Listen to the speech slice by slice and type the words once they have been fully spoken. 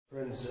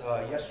Friends,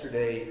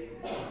 yesterday,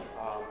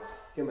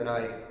 Kim and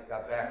I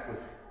got back with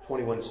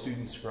 21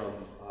 students from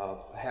a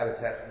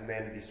Habitat for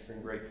Humanity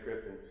spring break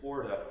trip in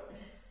Florida.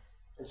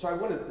 And so I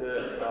wanted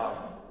to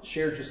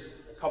share just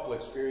a couple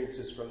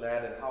experiences from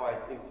that and how I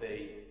think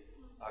they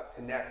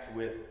connect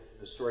with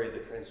the story of the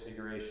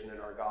Transfiguration in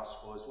our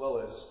gospel, as well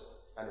as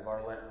kind of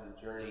our Lenten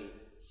journey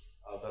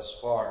thus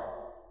far.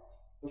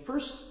 The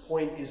first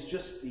point is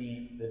just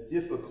the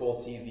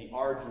difficulty, the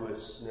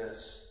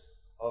arduousness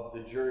of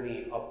the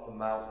journey up the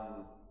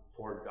mountain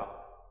toward God.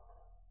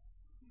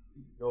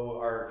 You know,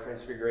 our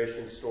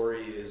Transfiguration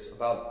story is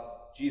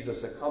about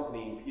Jesus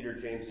accompanying Peter,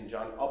 James, and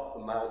John up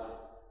the mountain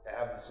to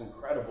have this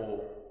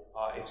incredible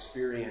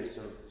experience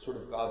of sort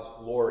of God's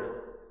glory,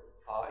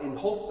 in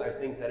hopes, I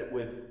think, that it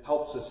would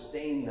help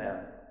sustain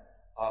them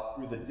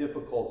through the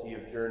difficulty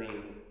of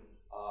journeying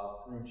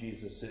through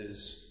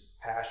Jesus'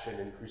 passion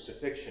and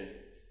crucifixion.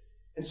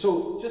 And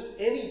so just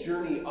any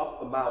journey up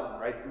the mountain,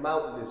 right? The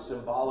mountain is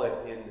symbolic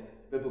in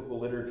biblical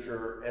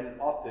literature and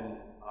often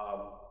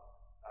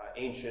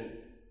ancient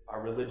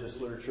religious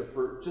literature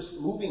for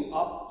just moving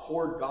up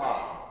toward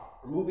God,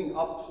 or moving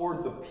up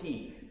toward the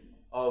peak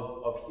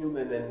of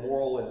human and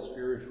moral and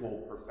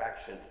spiritual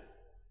perfection.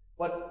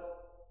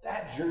 But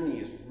that journey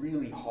is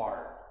really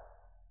hard,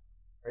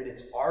 right?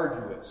 It's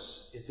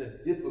arduous. It's a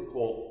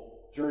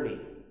difficult journey.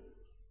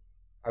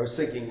 I was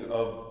thinking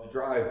of the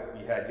drive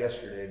we had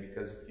yesterday,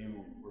 because if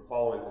you were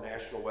following the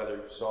national weather,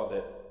 you saw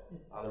that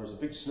there was a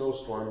big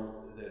snowstorm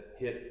that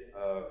hit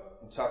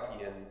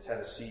Kentucky and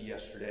Tennessee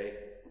yesterday.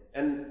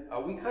 And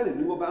we kind of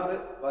knew about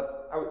it,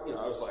 but I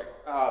was like,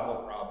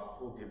 no problem.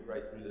 We'll get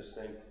right through this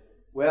thing.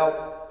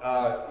 Well,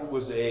 it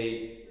was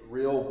a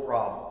real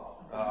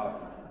problem.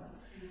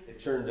 It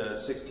turned a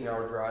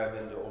 16-hour drive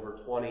into over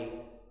 20.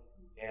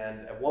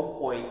 And at one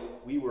point,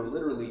 we were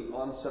literally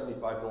on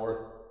 75 North,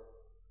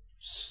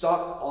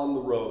 stuck on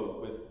the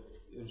road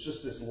it was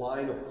just this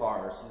line of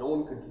cars. No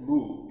one could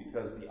move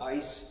because the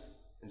ice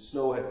and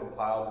snow had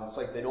compiled. And it's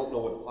like they don't know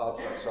what plow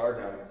trucks are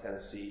down in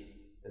Tennessee.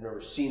 They've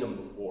never seen them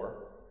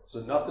before.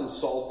 So nothing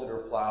salted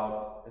or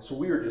plowed. And so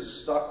we were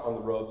just stuck on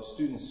the road. The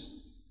students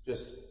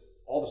just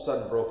all of a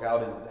sudden broke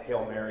out into the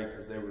Hail Mary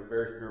because they were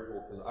very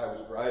fearful because I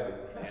was driving.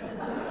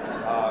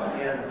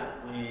 And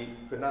we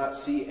could not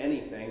see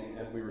anything,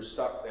 and we were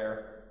stuck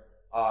there.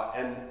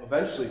 And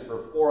eventually, for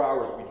 4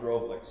 hours, we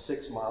drove like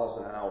 6 miles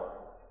an hour,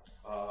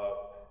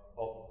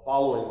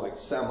 following like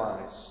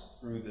semis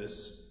through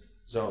this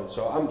zone.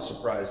 So I'm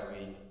surprised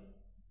we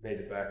made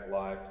it back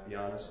alive, to be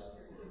honest.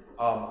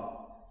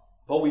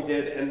 But we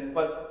did,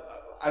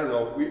 but I don't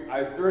know.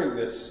 During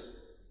this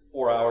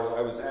 4 hours,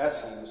 I was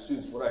asking the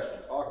students what I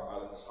should talk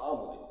about in this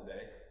homily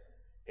today,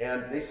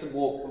 and they said,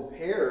 "Well,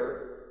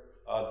 compare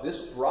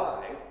this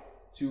drive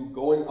to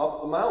going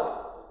up the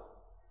mountain."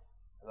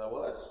 I thought,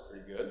 well, that's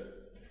pretty good.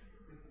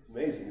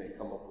 Amazing they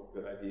come up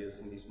with good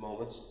ideas in these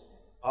moments.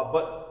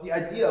 But the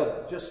idea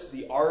of just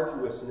the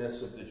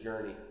arduousness of the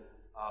journey,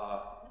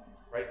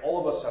 right? All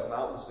of us have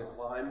mountains to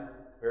climb,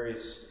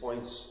 various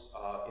points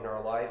in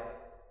our life.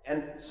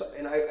 And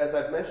as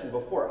I've mentioned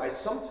before, I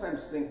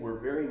sometimes think we're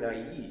very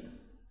naive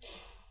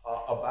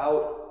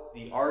about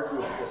the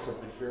arduousness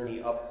of the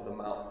journey up to the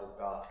mountain of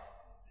God.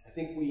 I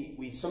think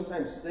we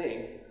sometimes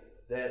think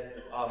that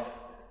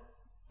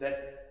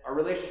our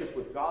relationship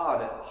with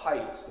God at the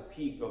heights, the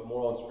peak of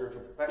moral and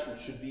spiritual perfection,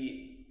 should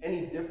be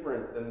any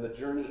different than the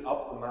journey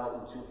up the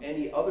mountain to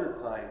any other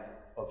kind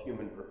of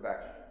human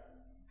perfection.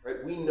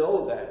 Right? We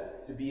know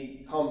that to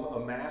become a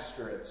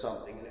master at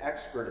something, an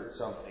expert at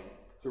something,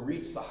 to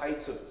reach the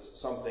heights of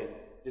something,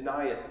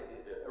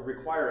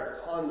 require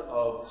a ton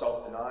of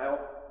self-denial,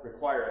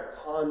 require a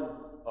ton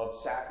of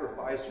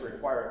sacrifice,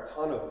 require a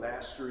ton of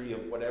mastery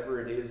of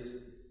whatever it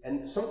is.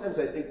 And sometimes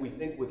I think we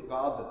think with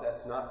God that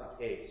that's not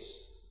the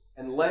case.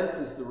 And Lent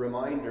is the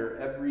reminder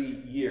every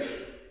year,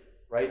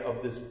 right,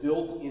 of this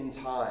built-in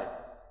time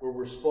where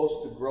we're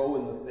supposed to grow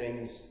in the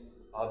things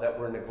that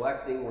we're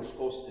neglecting. We're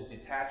supposed to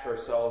detach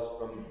ourselves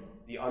from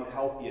the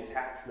unhealthy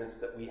attachments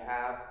that we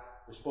have.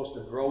 We're supposed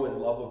to grow in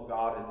love of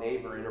God and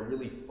neighbor in a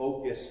really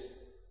focused,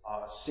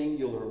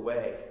 singular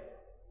way.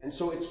 And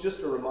so it's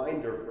just a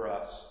reminder for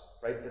us,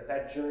 right,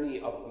 that journey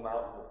up the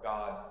mountain of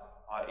God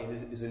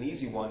is an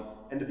easy one.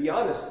 And to be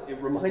honest, it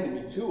reminded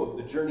me, too, of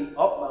the journey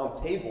up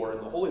Mount Tabor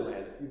in the Holy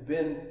Land. If you've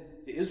been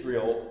to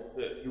Israel,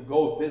 you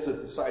go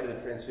visit the site of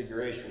the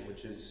Transfiguration,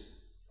 which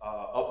is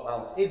up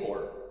Mount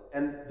Tabor.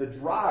 And the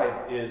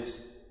drive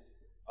is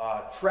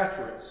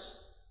treacherous.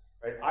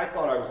 Right? I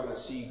thought I was going to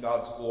see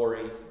God's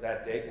glory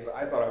that day because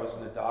I thought I was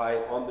going to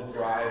die on the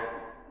drive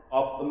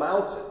up the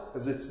mountain,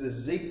 because it's this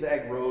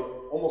zigzag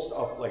road, almost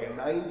up like a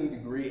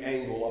 90-degree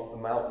angle up the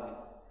mountain.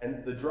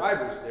 And the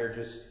drivers there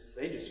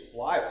they just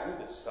fly through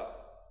this stuff.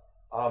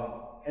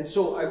 And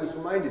so I was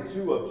reminded,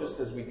 too, of just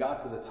as we got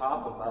to the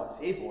top of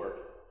Mount Tabor,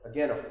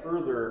 again, a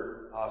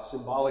further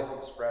symbolic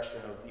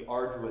expression of the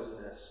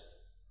arduousness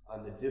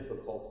and the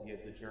difficulty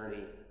of the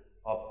journey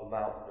up the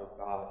mountain of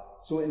God.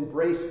 So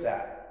embrace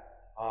that.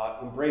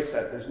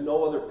 There's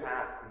no other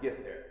path to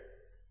get there.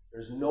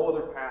 There's no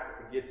other path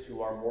to get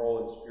to our moral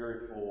and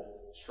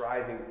spiritual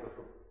striving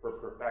for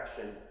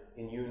perfection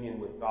in union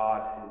with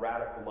God and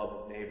radical love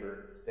of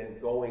neighbor than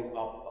going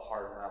up the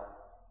hard mountain.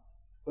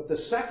 But the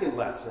second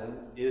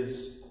lesson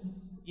is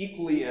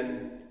equally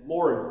and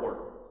more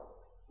important,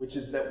 which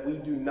is that we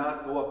do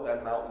not go up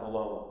that mountain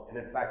alone. And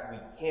in fact, we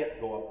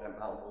can't go up that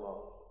mountain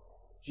alone.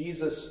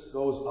 Jesus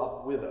goes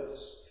up with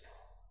us.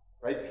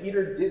 Right?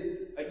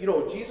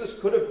 Jesus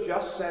could have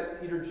just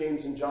sent Peter,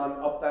 James, and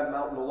John up that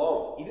mountain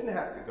alone. He didn't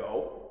have to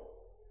go.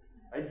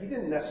 Right? He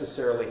didn't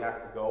necessarily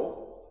have to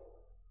go.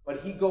 But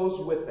he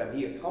goes with them.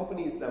 He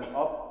accompanies them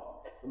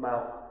up the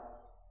mountain.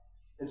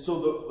 And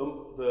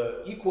so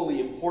the equally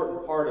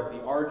important part of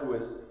the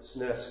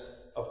arduousness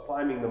of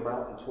climbing the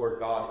mountain toward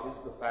God is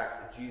the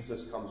fact that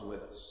Jesus comes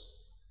with us.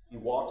 He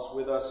walks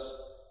with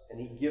us, and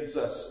he gives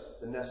us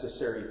the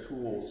necessary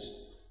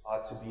tools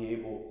to be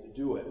able to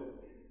do it.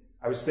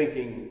 I was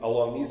thinking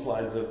along these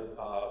lines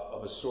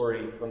of a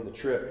story from the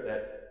trip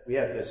that we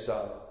had this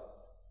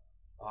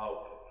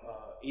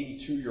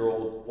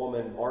 82-year-old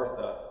woman,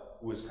 Martha,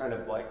 who was kind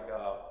of like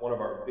one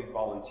of our big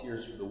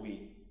volunteers for the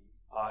week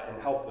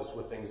and helped us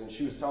with things. And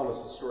she was telling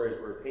us the story as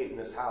we were painting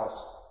this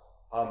house.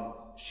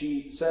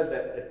 She said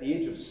that at the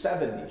age of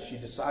 70, she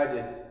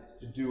decided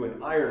to do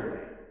an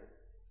Ironman.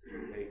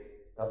 Okay?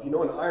 Now, if you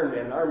know an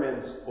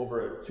Ironman's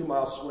over a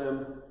 2-mile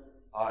swim,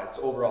 it's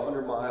over a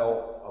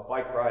 100-mile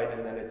bike ride,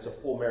 and then it's a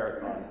full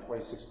marathon,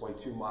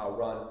 26.2-mile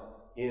run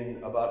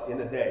in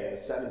a day, in a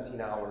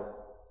 17-hour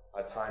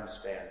time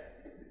span.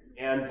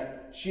 And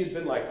she had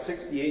been like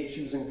 68,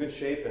 she was in good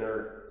shape, and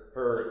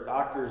her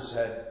doctors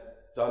had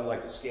done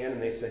like a scan,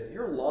 and they said,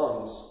 your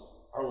lungs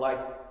are like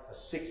a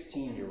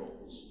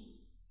 16-year-old's.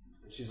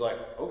 And she's like,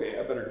 okay,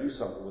 I better do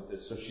something with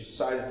this. So she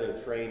decided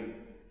to train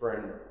for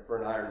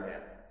an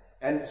Ironman.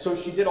 And so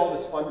she did all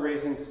this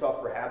fundraising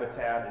stuff for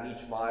Habitat, and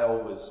each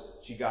mile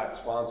she got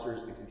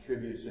sponsors to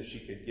contribute so she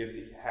could give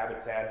to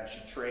Habitat, and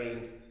she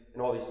trained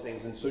and all these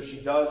things. And so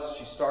she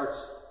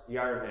starts the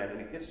Ironman,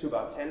 and it gets to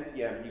about 10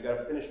 p.m. You got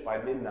to finish by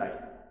midnight.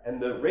 And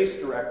the race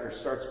director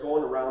starts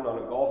going around on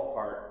a golf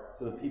cart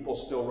to the people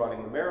still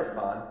running the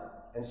marathon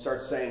and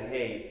starts saying,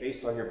 hey,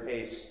 based on your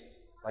pace,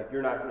 like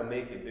you're not going to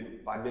make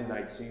it by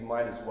midnight, so you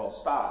might as well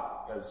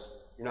stop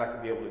because you're not going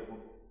to be able to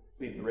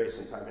complete the race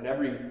in time. And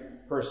every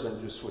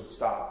person just would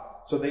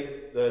stop. So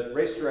the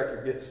race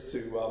director gets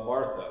to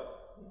Martha.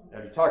 Now,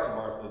 if you talk to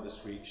Martha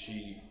this week,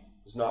 she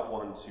was not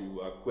one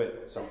to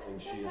quit something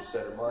she has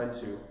set her mind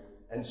to.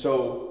 And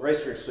so the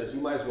race director says,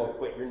 you might as well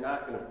quit. You're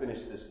not going to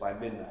finish this by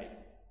midnight.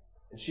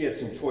 And she had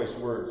some choice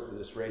words for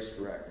this race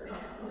director.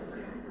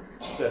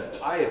 She said,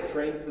 I have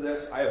trained for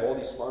this. I have all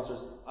these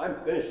sponsors. I'm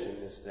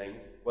finishing this thing,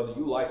 whether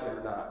you like it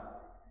or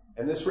not.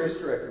 And this race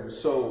director was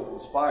so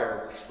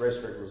inspired. This race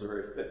director was a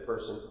very fit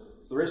person.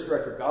 So the race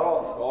director got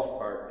off the golf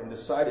cart and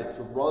decided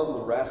to run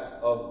the rest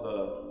of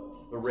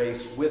the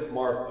race with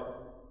Martha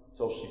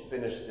until she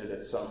finished it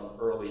at some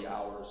early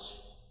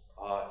hours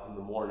in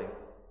the morning.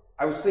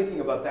 I was thinking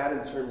about that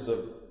in terms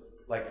of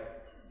like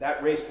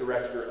that race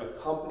director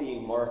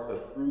accompanying Martha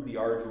through the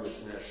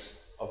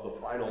arduousness of the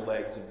final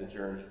legs of the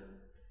journey.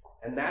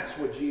 And that's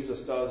what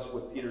Jesus does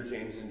with Peter,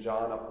 James, and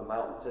John up the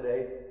mountain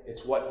today.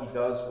 It's what he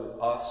does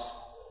with us,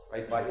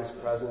 right, by his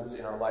presence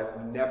in our life.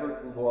 We never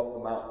can go up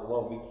the mountain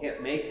alone. We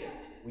can't make it.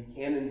 We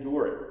can't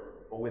endure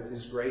it. But with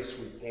his grace,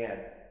 we can.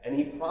 And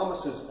he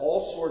promises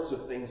all sorts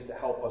of things to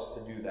help us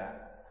to do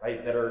that,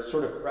 right, that are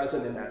sort of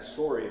present in that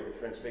story of the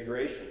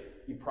Transfiguration.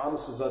 He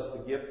promises us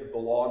the gift of the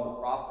law and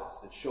the prophets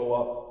that show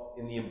up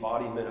in the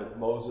embodiment of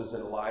Moses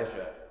and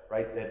Elijah,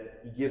 right? That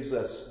he gives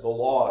us the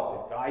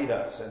law to guide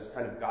us as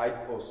kind of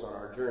guideposts on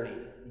our journey.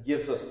 He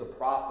gives us the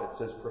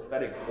prophets as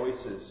prophetic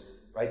voices,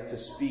 right? To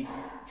speak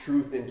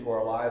truth into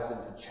our lives and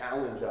to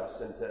challenge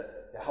us and to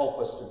help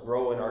us to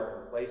grow in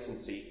our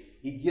complacency.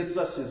 He gives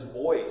us his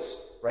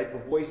voice, right?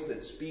 The voice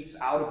that speaks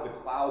out of the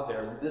cloud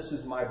there. This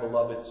is my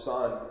beloved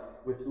Son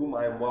with whom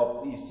I am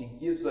well pleased.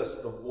 He gives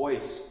us the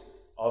voice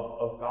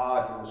of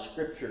God in the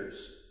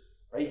scriptures,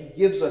 right? He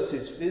gives us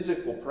his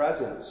physical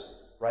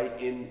presence, right,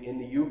 in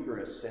the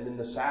Eucharist and in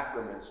the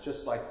sacraments,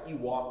 just like he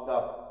walked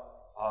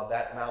up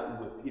that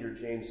mountain with Peter,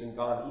 James, and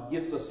John. He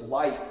gives us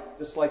light,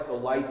 just like the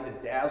light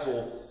that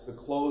dazzled the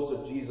clothes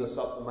of Jesus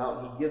up the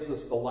mountain. He gives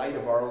us the light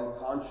of our own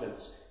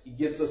conscience. He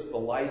gives us the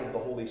light of the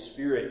Holy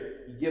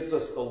Spirit. He gives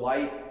us the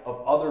light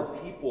of other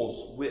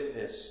people's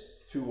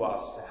witness to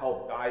us to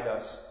help guide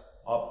us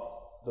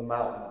up the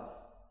mountain.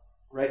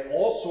 Right?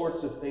 All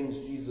sorts of things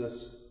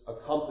Jesus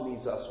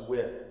accompanies us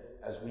with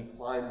as we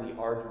climb the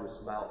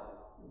arduous mountain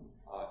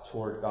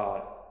toward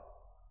God.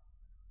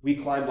 We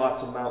climb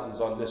lots of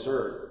mountains on this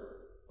earth,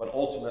 but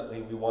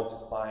ultimately we want to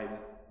climb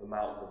the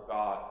mountain of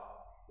God,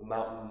 the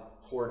mountain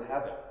toward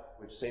heaven,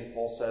 which St.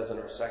 Paul says in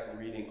our second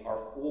reading, our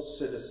full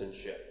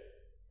citizenship.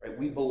 Right?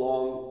 We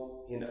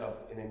belong in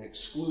an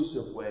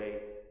exclusive way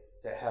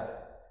to heaven.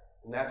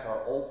 And that's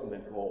our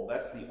ultimate goal.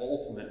 That's the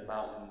ultimate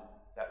mountain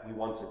that we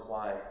want to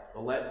climb.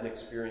 The Lenten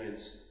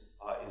experience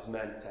is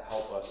meant to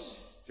help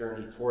us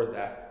journey toward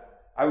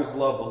that. I always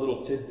love a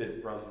little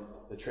tidbit from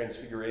the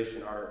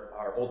Transfiguration.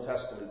 Our Old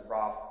Testament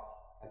prof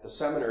at the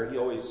seminary, he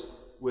always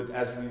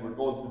as we were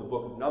going through the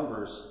book of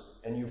Numbers,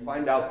 and you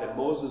find out that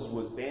Moses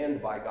was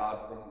banned by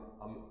God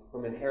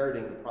from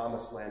inheriting the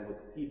promised land with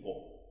the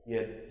people. He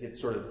had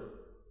sort of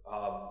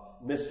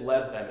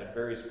misled them at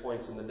various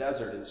points in the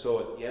desert. And so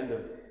at the end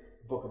of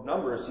the book of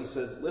Numbers, he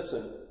says,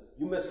 listen,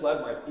 you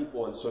misled my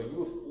people, and so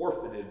you have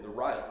forfeited the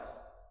right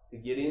to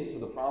get into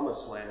the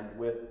promised land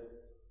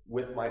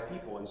with my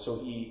people. And so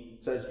he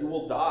says, you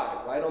will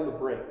die right on the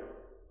brink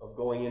of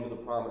going into the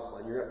promised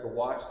land. You're going to have to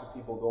watch the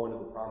people go into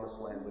the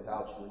promised land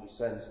without you. And he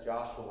sends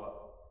Joshua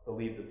to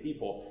lead the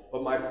people.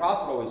 But my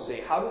prophet always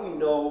say, how do we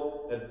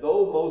know that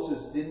though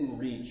Moses didn't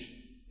reach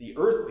the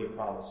earthly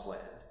promised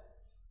land,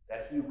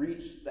 that he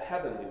reached the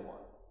heavenly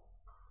one?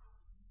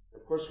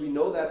 Of course, we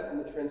know that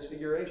from the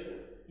Transfiguration.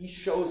 He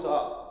shows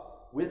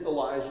up with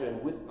Elijah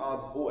and with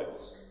God's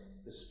voice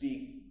to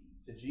speak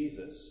to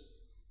Jesus.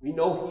 We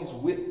know he's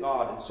with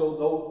God, and so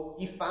though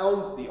he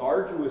found the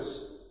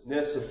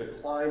arduousness of the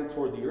climb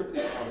toward the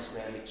earthly promised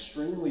land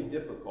extremely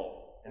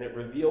difficult, and it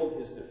revealed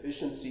his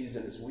deficiencies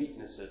and his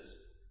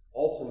weaknesses,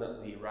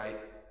 ultimately, right,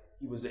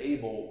 he was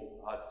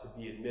able to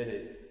be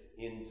admitted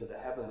into the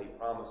heavenly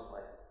promised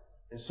land.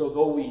 And so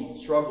though we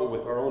struggle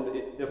with our own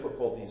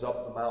difficulties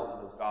up the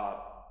mountain of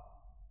God,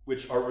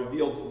 which are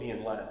revealed to me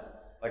in Lent,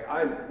 like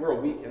we're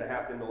a week and a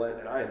half into Lent,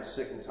 and I am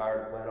sick and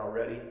tired of Lent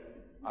already.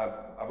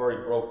 I've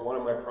already broke one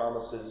of my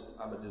promises.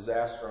 I'm a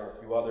disaster on a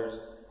few others.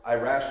 I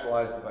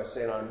rationalized it by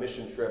saying on a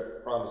mission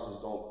trip, promises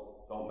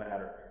don't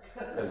matter.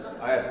 Because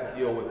I have to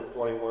deal with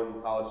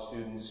 21 college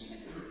students,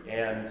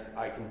 and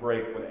I can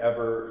break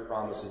whatever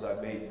promises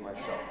I've made to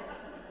myself.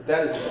 But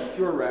that is a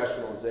pure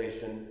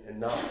rationalization and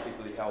not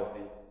particularly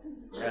healthy,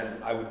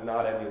 and I would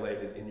not emulate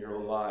it in your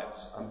own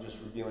lives. I'm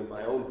just revealing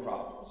my own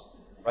problems,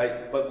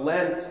 right? But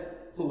Lent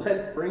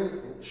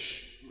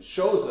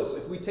shows us,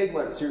 if we take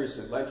Lent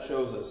seriously, Lent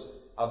shows us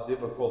how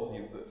difficult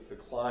the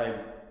climb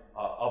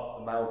up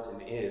the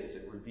mountain is.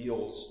 It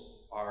reveals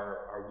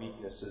our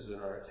weaknesses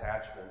and our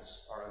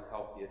attachments, our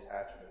unhealthy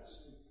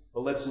attachments.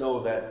 But let's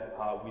know that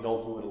we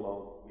don't do it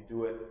alone. We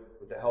do it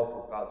with the help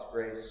of God's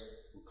grace,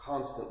 who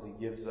constantly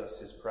gives us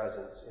his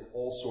presence in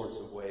all sorts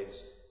of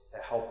ways to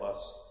help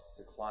us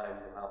to climb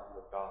the mountain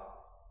of God.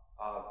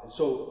 And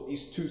so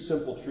these two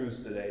simple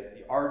truths today,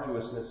 the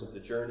arduousness of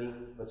the journey,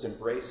 let's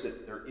embrace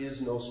it. There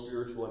is no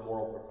spiritual and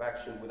moral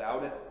perfection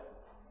without it.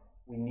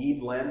 We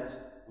need Lent.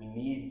 We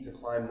need to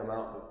climb the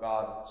mountain of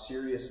God with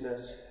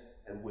seriousness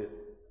and with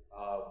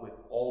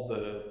all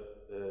the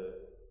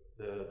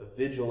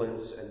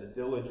vigilance and the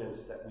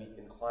diligence that we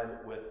can climb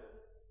it with.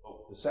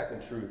 But the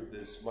second truth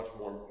is much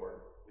more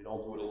important. We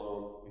don't do it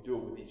alone. We do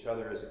it with each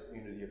other as a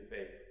community of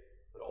faith.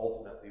 But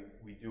ultimately,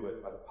 we do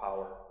it by the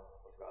power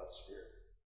of God's Spirit.